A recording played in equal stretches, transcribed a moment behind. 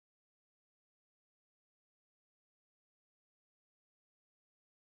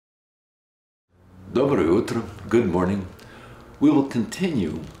Доброе утро, good morning. We will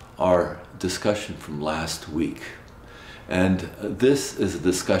continue our discussion from last week. And this is a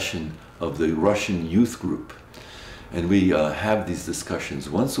discussion of the Russian youth group. And we have these discussions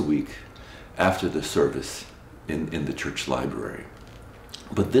once a week after the service in the church library.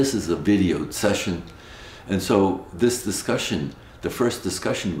 But this is a videoed session. And so this discussion, the first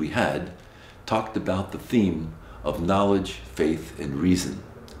discussion we had, talked about the theme of knowledge, faith, and reason,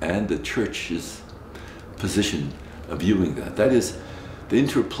 and the church's position of viewing that. That is, the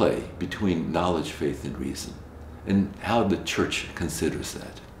interplay between knowledge, faith, and reason, and how the church considers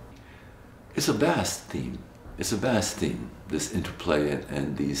that. It's a vast theme. It's a vast theme, this interplay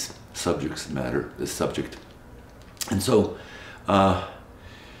and these subjects matter, this subject. And so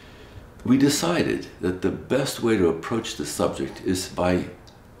we decided that the best way to approach the subject is by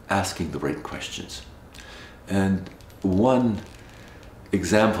asking the right questions. And one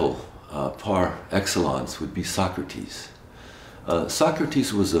example par excellence would be Socrates.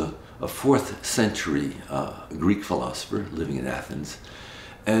 Socrates was a 4th century Greek philosopher living in Athens.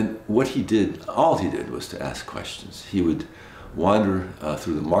 And what he did, all he did was to ask questions. He would wander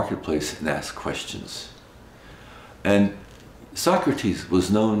through the marketplace and ask questions. And Socrates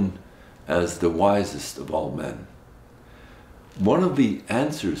was known as the wisest of all men. One of the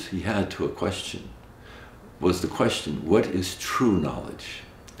answers he had to a question was the question, what is true knowledge?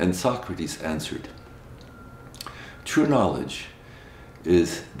 And Socrates answered, true knowledge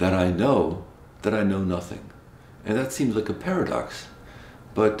is that I know nothing. And that seems like a paradox.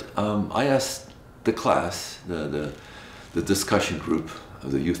 But I asked the class, the discussion group,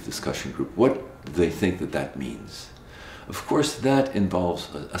 the youth discussion group, what they think that means. Of course, that involves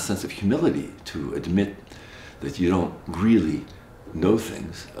a sense of humility to admit that you don't really know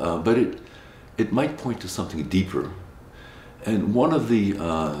things, but it might point to something deeper. And one of the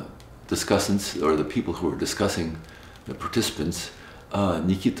discussants, or the people who were discussing, the participants,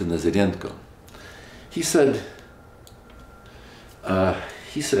 Nikita Zelensky, he said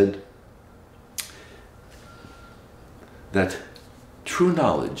that true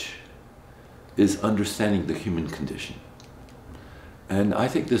knowledge is understanding the human condition. And I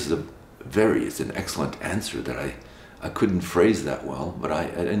think this is it's an excellent answer that I couldn't phrase that well, but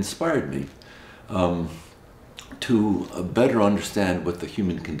it inspired me to better understand what the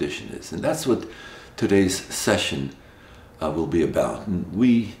human condition is. And that's what today's session will be about. And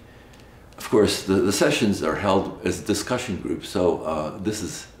we, of course, the sessions are held as discussion groups, so this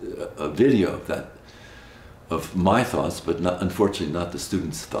is a video of that, of my thoughts, but unfortunately not the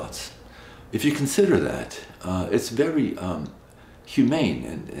students' thoughts. If you consider that, it's very humane,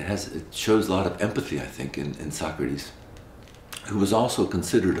 and it shows a lot of empathy, I think, in Socrates, who was also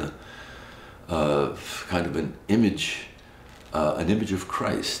considered kind of an image of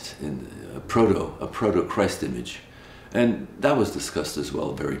Christ, a proto-Christ image. And that was discussed as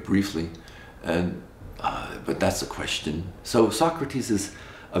well, very briefly, but that's a question. So Socrates is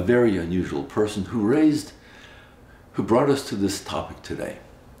a very unusual person who brought us to this topic today.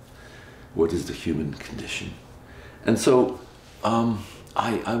 What is the human condition? And so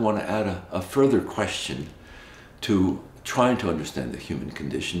I want to add a further question to trying to understand the human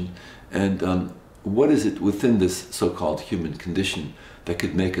condition, and what is it within this so-called human condition that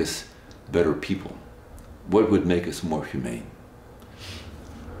could make us better people? What would make us more humane?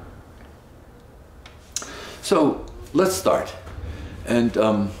 So let's start. And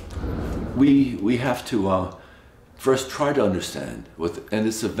we have to first try to understand and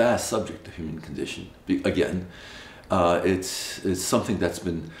it's a vast subject, the human condition. Again, it's something that's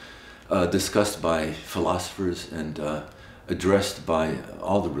been discussed by philosophers and addressed by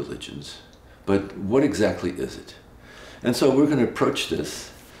all the religions. But what exactly is it? And so we're going to approach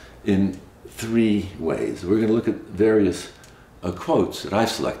this in 3 ways. We're going to look at various quotes that I've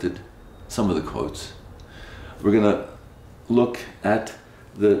selected, some of the quotes. We're going to look at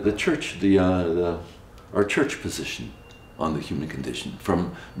the church, our church position on the human condition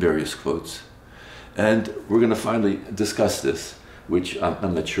from various quotes. And we're going to finally discuss this, which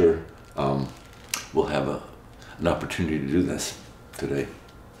I'm not sure we'll have an opportunity to do this today.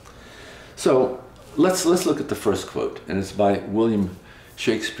 So let's look at the first quote, and it's by William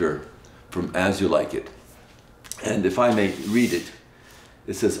Shakespeare from As You Like It. And if I may read it,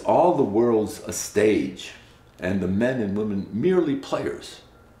 it says, all the world's a stage, and the men and women merely players.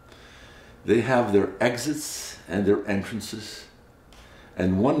 They have their exits and their entrances,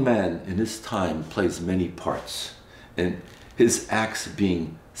 and one man in his time plays many parts, and his acts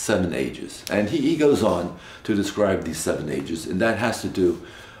being 7 ages. And he goes on to describe these 7 ages, and that has to do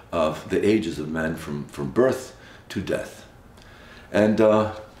of the ages of man from birth to death. And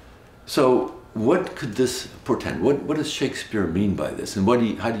so what could this portend? What does Shakespeare mean by this, and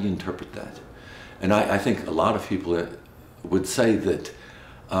how do you interpret that? And I think a lot of people would say that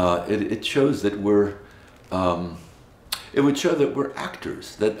it shows that it would show that we're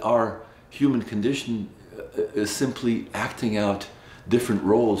actors, that our human condition is simply acting out different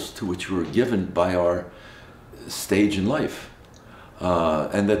roles to which we're given by our stage in life.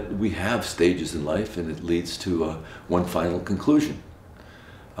 And that we have stages in life, and it leads to one final conclusion.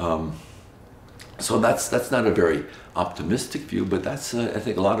 So that's not a very optimistic view, but that's I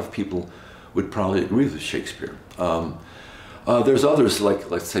think a lot of people would probably agree with Shakespeare. There's others,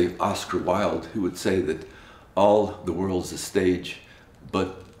 like let's say Oscar Wilde, who would say that all the world's a stage,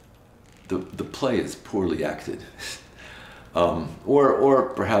 but the play is poorly acted.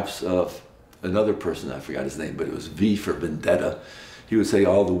 Or perhaps another person, I forgot his name, but it was V for Vendetta. He would say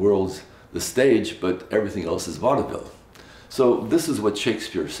all the world's the stage, but everything else is vaudeville. So this is what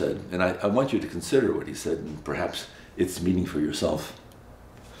Shakespeare said, and I want you to consider what he said, and perhaps its meaning for yourself.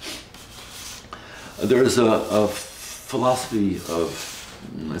 There is a philosophy of,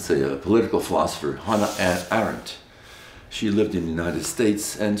 let's say, a political philosopher, Hannah Arendt. She lived in the United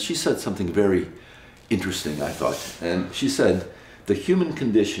States, and she said something very interesting, I thought. And she said, the human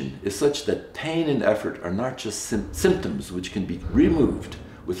condition is such that pain and effort are not just symptoms which can be removed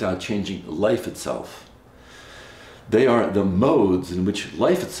without changing life itself. They are the modes in which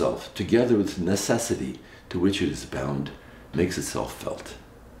life itself, together with necessity to which it is bound, makes itself felt.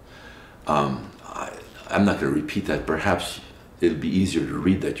 I'm not going to repeat that. Perhaps it'll be easier to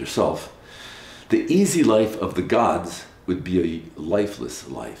read that yourself. The easy life of the gods would be a lifeless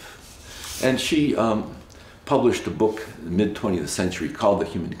life. And she published a book in the mid-20th century called The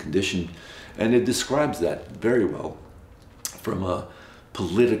Human Condition, and it describes that very well from a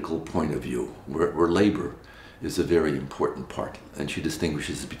political point of view, where labor is a very important part, and she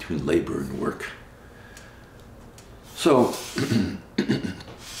distinguishes between labor and work. So, and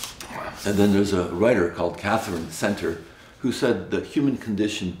then there's a writer called Catherine Center who said the human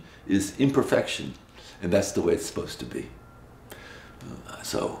condition is imperfection, and that's the way it's supposed to be.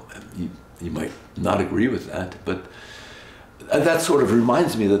 So you might not agree with that, but that sort of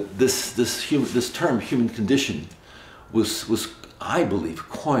reminds me that this term human condition was I believe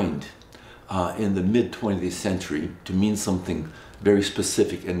coined in the mid-20th century to mean something very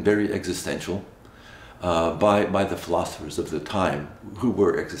specific and very existential by the philosophers of the time who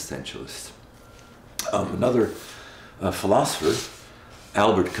were existentialists. Another philosopher,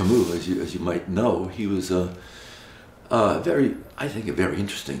 Albert Camus, as you might know, he was I think a very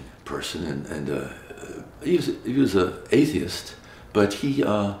interesting person, and he was an atheist, but he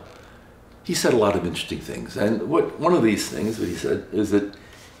said a lot of interesting things. And one of these things that he said is that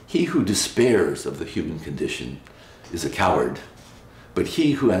he who despairs of the human condition is a coward, but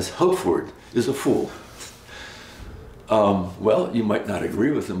he who has hope for it is a fool. Well, you might not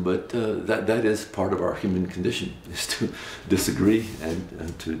agree with him, but that is part of our human condition, is to disagree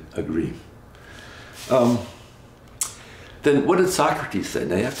and to agree. Then what did Socrates say?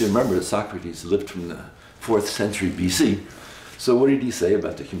 Now you have to remember that Socrates lived from the 4th century BC. So what did he say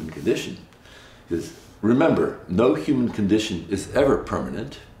about the human condition? He says, remember, no human condition is ever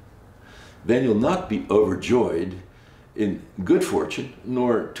permanent. Then you'll not be overjoyed in good fortune,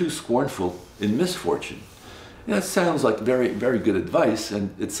 nor too scornful in misfortune. And that sounds like very, very good advice,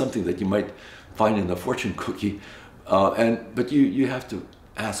 and it's something that you might find in a fortune cookie. But you have to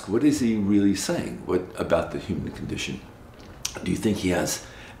ask, what is he really saying about the human condition? Do you think he has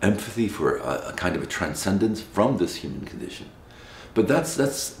empathy for a kind of a transcendence from this human condition? But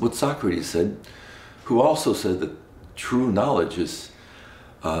that's what Socrates said, who also said that true knowledge is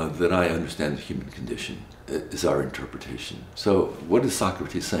that I understand the human condition, is our interpretation. So what is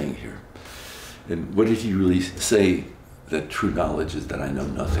Socrates saying here? And what did he really say that true knowledge is that I know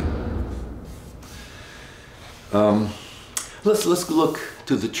nothing? Let's look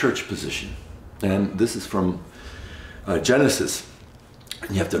to the church position. And this is from Genesis.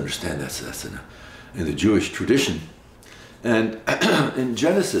 And you have to understand that's in the Jewish tradition. And in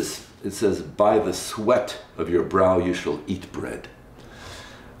Genesis, it says, by the sweat of your brow you shall eat bread.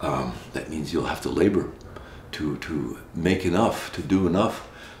 That means you'll have to labor to make enough, to do enough,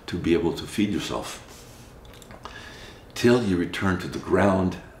 to be able to feed yourself. Till you return to the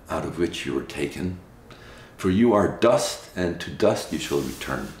ground out of which you were taken. For you are dust, and to dust you shall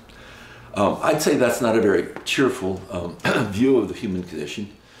return. I'd say that's not a very cheerful view of the human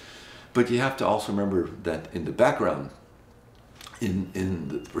condition, but you have to also remember that in the background, in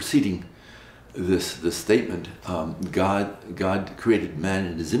the preceding this statement, God created man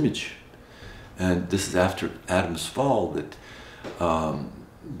in his image. And this is after Adam's fall that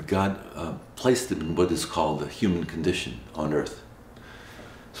God placed him in what is called the human condition on earth.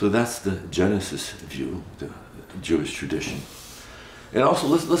 So that's the Genesis view, the Jewish tradition. And also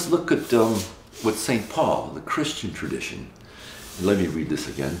let's look at what St. Paul, the Christian tradition. And let me read this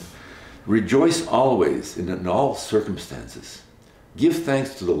again. Rejoice always in all circumstances. Give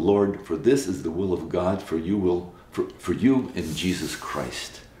thanks to the Lord, for this is the will of God for you in Jesus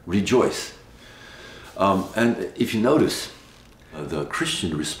Christ. Rejoice. And if you notice, the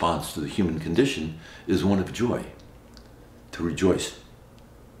Christian response to the human condition is one of joy, to rejoice.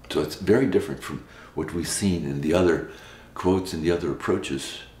 So it's very different from what we've seen in the other quotes and the other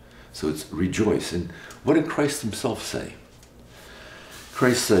approaches. So it's rejoice. And what did Christ himself say?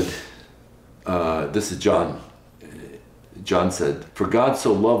 Christ said, this is John. John said, "For God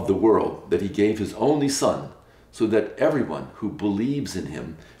so loved the world that he gave his only Son, so that everyone who believes in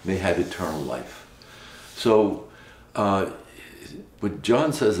him may have eternal life." So what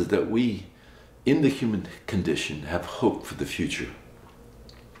John says is that we, in the human condition, have hope for the future.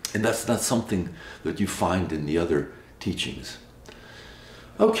 And that's not something that you find in the other teachings.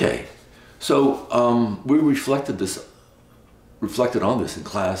 Okay, so we reflected on this in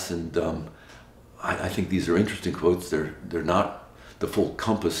class, and I think these are interesting quotes. They're not the full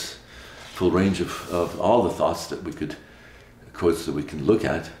range of all the thoughts that quotes that we can look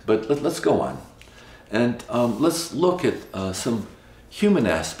at, but let's go on. And let's look at some human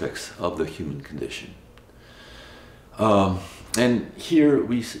aspects of the human condition. And here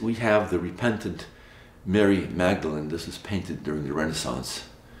we have the repentant Mary Magdalene. This is painted during the Renaissance.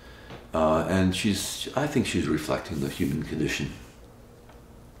 And I think she's reflecting the human condition.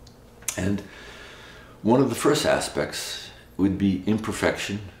 And one of the first aspects would be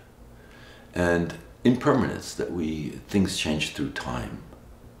imperfection and impermanence, that things change through time.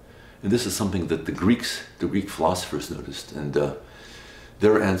 And this is something that the Greek philosophers noticed, and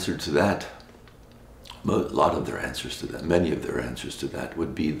their answer to that, a lot of their answers to that, many of their answers to that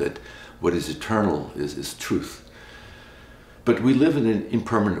would be that what is eternal is truth. But we live in an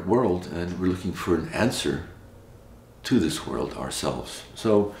impermanent world, and we're looking for an answer to this world ourselves.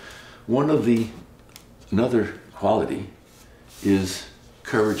 So another quality is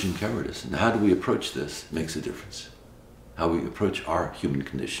courage and cowardice. And how do we approach this makes a difference. How we approach our human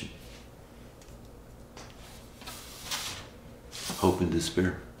condition. Hope and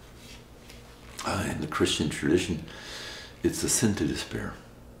despair. In the Christian tradition, it's a sin to despair.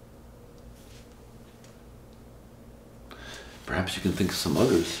 Perhaps you can think of some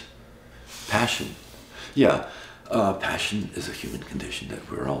others. Passion. Yeah, passion is a human condition that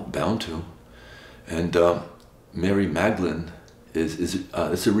we're all bound to. And Mary Magdalene is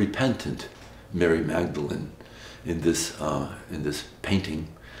a repentant Mary Magdalene in this painting.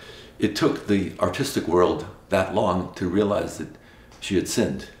 It took the artistic world that long to realize that she had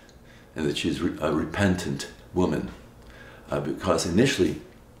sinned and that she's a repentant woman, because initially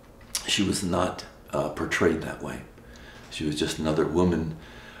she was not portrayed that way. She was just another woman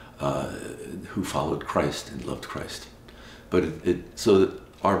who followed Christ and loved Christ. But so that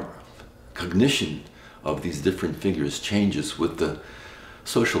our cognition of these different figures changes with the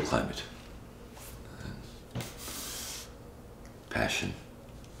social climate. Passion.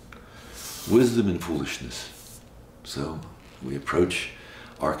 Wisdom and foolishness. So we approach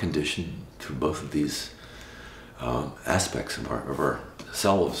our condition through both of these aspects of our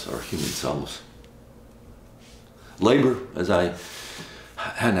selves, our human selves. Labor, as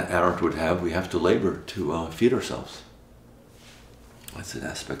Hannah Arendt would have, we have to labor to feed ourselves. That's an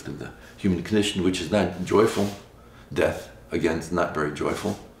aspect of the human condition which is not joyful. Death, again, is not very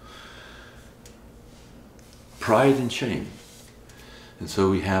joyful. Pride and shame. And so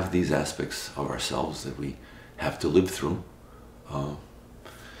we have these aspects of ourselves that we have to live through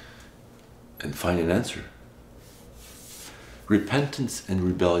and find an answer. Repentance and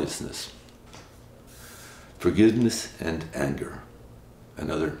rebelliousness. Forgiveness and anger.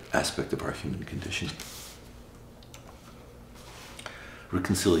 Another aspect of our human condition.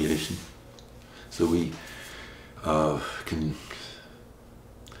 Reconciliation. So we can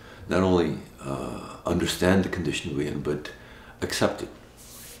not only understand the condition we're in, but accept it.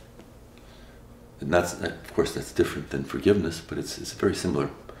 And of course, that's different than forgiveness, but it's very similar.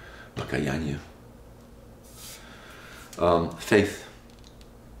 Makayanya. Faith.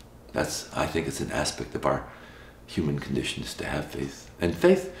 I think it's an aspect of our human condition, is to have faith. And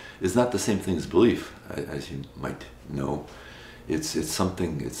faith is not the same thing as belief, as you might know. It's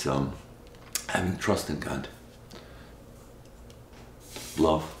having trust in God.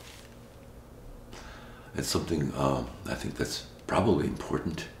 Love. It's something I think that's probably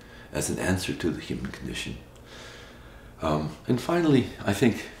important as an answer to the human condition. And finally, I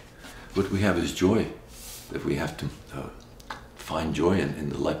think what we have is joy, that we have to find joy in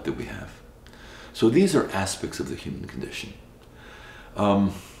the life that we have. So these are aspects of the human condition.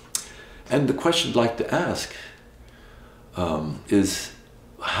 And the question I'd like to ask is,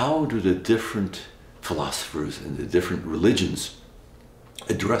 how do the different philosophers and the different religions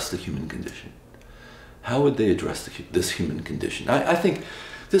address the human condition? How would they address this human condition? I think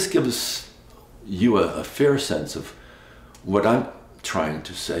this gives you a fair sense of what I'm trying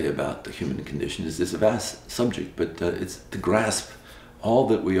to say about the human condition. Is this a vast subject, but it's to grasp all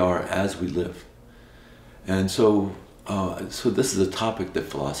that we are as we live. And so this is a topic that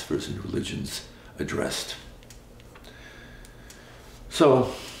philosophers and religions addressed.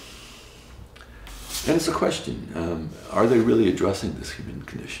 So, and it's a question, are they really addressing this human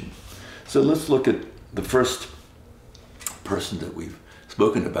condition? So let's look at the first person that we've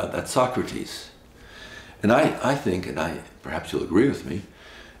spoken about, that's Socrates. And I think, and perhaps you'll agree with me,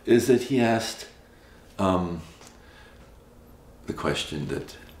 is that he asked the question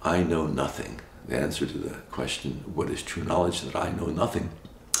that I know nothing. The answer to the question, what is true knowledge, that I know nothing.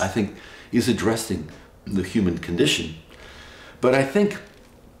 I think he's addressing the human condition. But I think,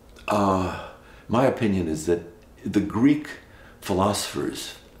 my opinion is that the Greek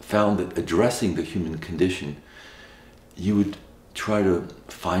philosophers found that addressing the human condition, you would try to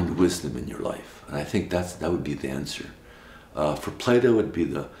find wisdom in your life. And I think that would be the answer. For Plato, it would be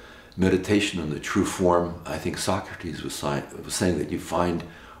the meditation on the true form. I think Socrates was saying that you find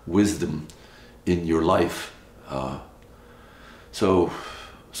wisdom in your life. So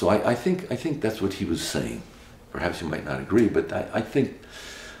I think that's what he was saying. Perhaps you might not agree, but I think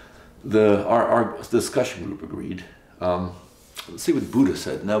our discussion group agreed. Let's see what Buddha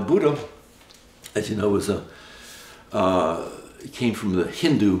said. Now Buddha, as you know, was came from the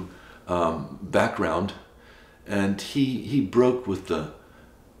Hindu background, and he broke with the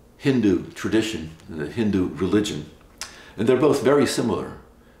Hindu tradition, the Hindu religion, and they're both very similar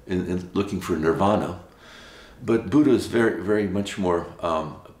in looking for nirvana. But Buddha is very much more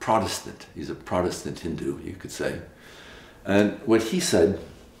Protestant. He's a Protestant Hindu, you could say. And what he said,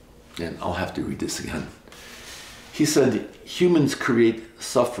 and I'll have to read this again. He said, humans create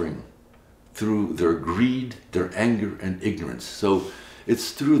suffering through their greed, their anger, and ignorance. So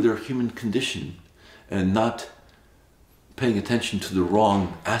it's through their human condition and not paying attention to the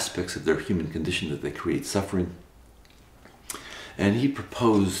wrong aspects of their human condition that they create suffering. And he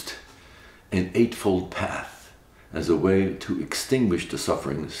proposed an eightfold path as a way to extinguish the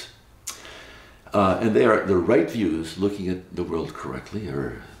sufferings. And they are the right views, looking at the world correctly,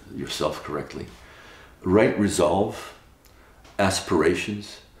 or yourself correctly, right resolve,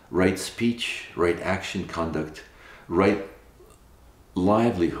 aspirations, right speech, right action, conduct, right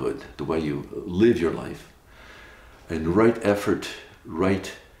livelihood, the way you live your life, and right effort,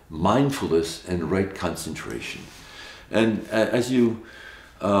 right mindfulness, and right concentration. And as you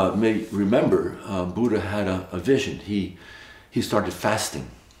may remember, Buddha had a vision. He started fasting.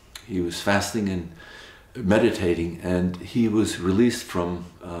 He was fasting and meditating, and he was released from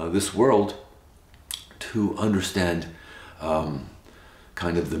this world to understand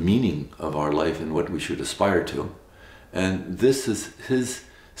kind of the meaning of our life and what we should aspire to. And this is his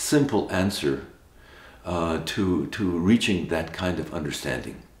simple answer to reaching that kind of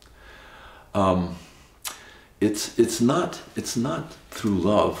understanding. It's not through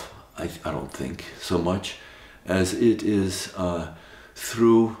love, I don't think, so much as it is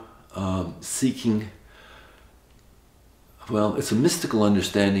through seeking, well, it's a mystical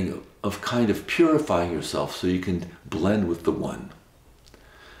understanding of kind of purifying yourself so you can blend with the one.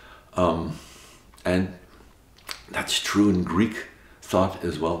 And that's true in Greek thought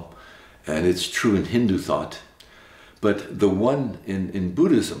as well, and it's true in Hindu thought. But the one in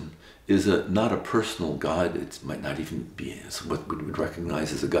Buddhism is not a personal God. It might not even be what we would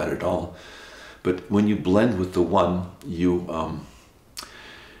recognize as a God at all. But when you blend with the one, you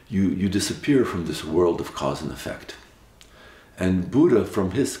disappear from this world of cause and effect. And Buddha,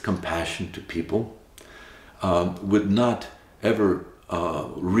 from his compassion to people, would not ever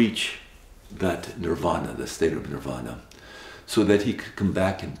reach that nirvana, the state of nirvana, so that he could come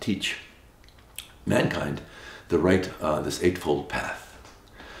back and teach mankind the right, this eightfold path.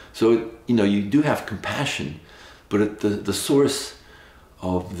 So, you do have compassion, but the source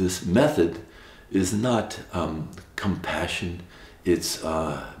of this method is not compassion, it's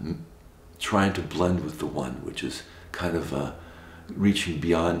trying to blend with the one, which is kind of reaching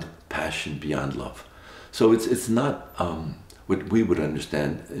beyond passion, beyond love. So it's not what we would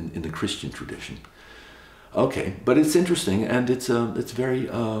understand in the Christian tradition. Okay, but it's interesting, and it's very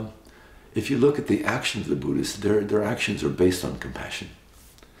if you look at the actions of the Buddhists, their actions are based on compassion.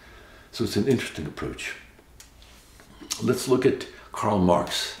 So it's an interesting approach. Let's look at Karl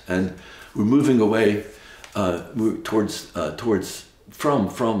Marx, and we're moving away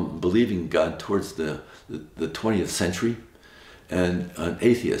from believing God towards the 20th century and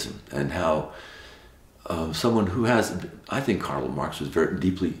atheism, and how someone who has, I think Karl Marx was very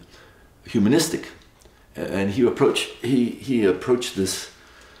deeply humanistic, and he approached this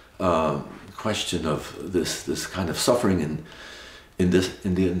question of this kind of suffering in the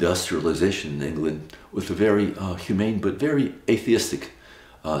industrialization in England with a very humane but very atheistic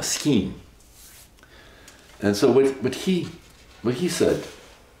scheme. And so what he said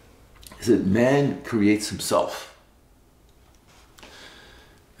is that man creates himself.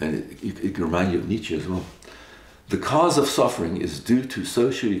 And it can remind you of Nietzsche as well. The cause of suffering is due to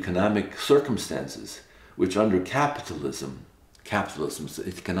socioeconomic circumstances, which under capitalism is the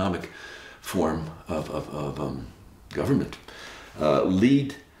economic form of government,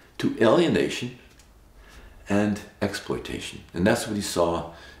 lead to alienation and exploitation. And that's what he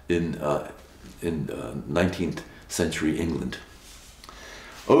saw in 19th century England.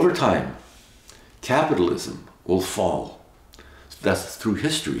 Over time, capitalism will fall. That's through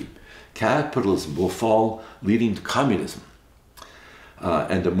history. Capitalism will fall, leading to communism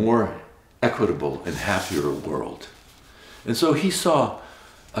and a more equitable and happier world. And so he saw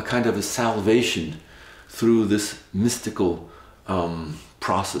a kind of a salvation through this mystical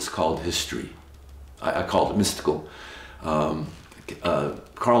process called history. I call it mystical.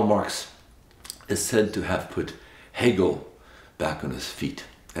 Karl Marx is said to have put Hegel back on his feet.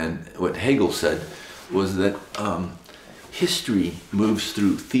 And what Hegel said was that history moves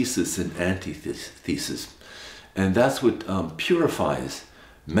through thesis and antithesis. And that's what purifies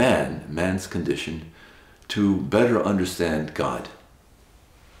man's condition to better understand God.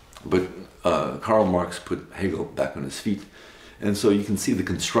 But Karl Marx put Hegel back on his feet. And so you can see the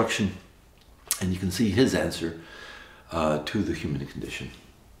construction, and you can see his answer to the human condition.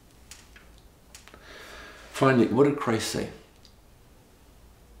 Finally, what did Christ say?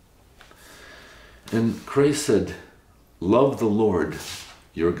 And Christ said, love the Lord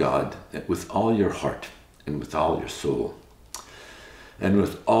your God with all your heart and with all your soul and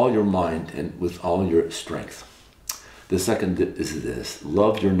with all your mind and with all your strength. The second is this: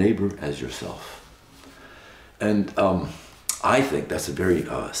 love your neighbor as yourself. And I think that's a very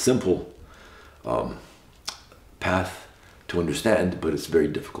simple path to understand, but it's very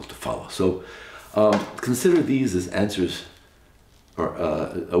difficult to follow. So consider these as answers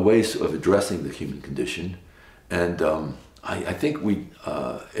or ways of addressing the human condition. And I think we,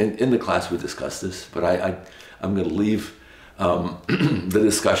 in the class we discussed this, but I'm going to leave the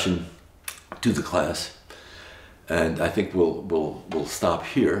discussion to the class. And I think we'll stop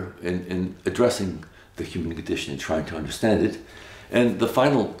here in addressing the human condition and trying to understand it. And the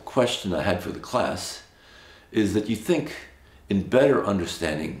final question I had for the class is that you think, in better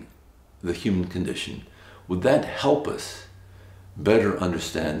understanding the human condition, would that help us better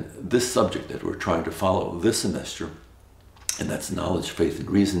understand this subject that we're trying to follow this semester, and that's knowledge, faith,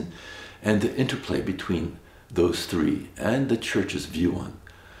 and reason, and the interplay between those three and the Church's view on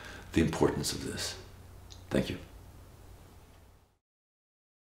the importance of this? Thank you.